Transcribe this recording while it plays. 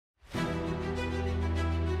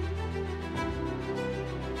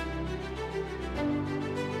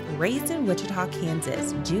Raised in Wichita,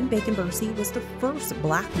 Kansas, June Bacon-Bercey was the first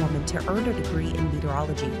Black woman to earn a degree in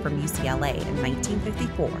meteorology from UCLA in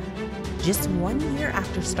 1954. Just 1 year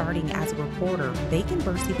after starting as a reporter,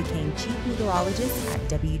 Bacon-Bercey became Chief Meteorologist at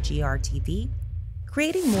WGR-TV.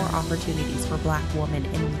 Creating more opportunities for Black women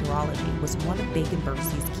in meteorology was one of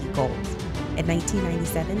Bacon-Bercey's key goals. In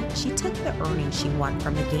 1997, she took the earnings she won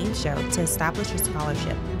from the game show to establish a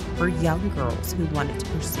scholarship for young girls who wanted to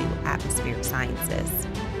pursue atmospheric sciences.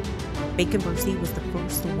 Bacon-Bercey was the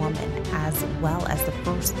first woman, as well as the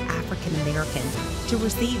first African American, to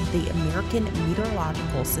receive the American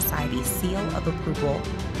Meteorological Society seal of approval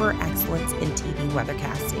for excellence in TV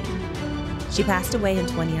weathercasting. She passed away in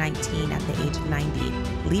 2019 at the age of 90,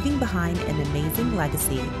 leaving behind an amazing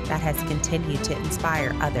legacy that has continued to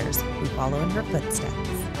inspire others who follow in her footsteps.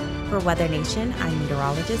 For WeatherNation, I'm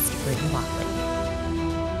meteorologist Brittany Lockely.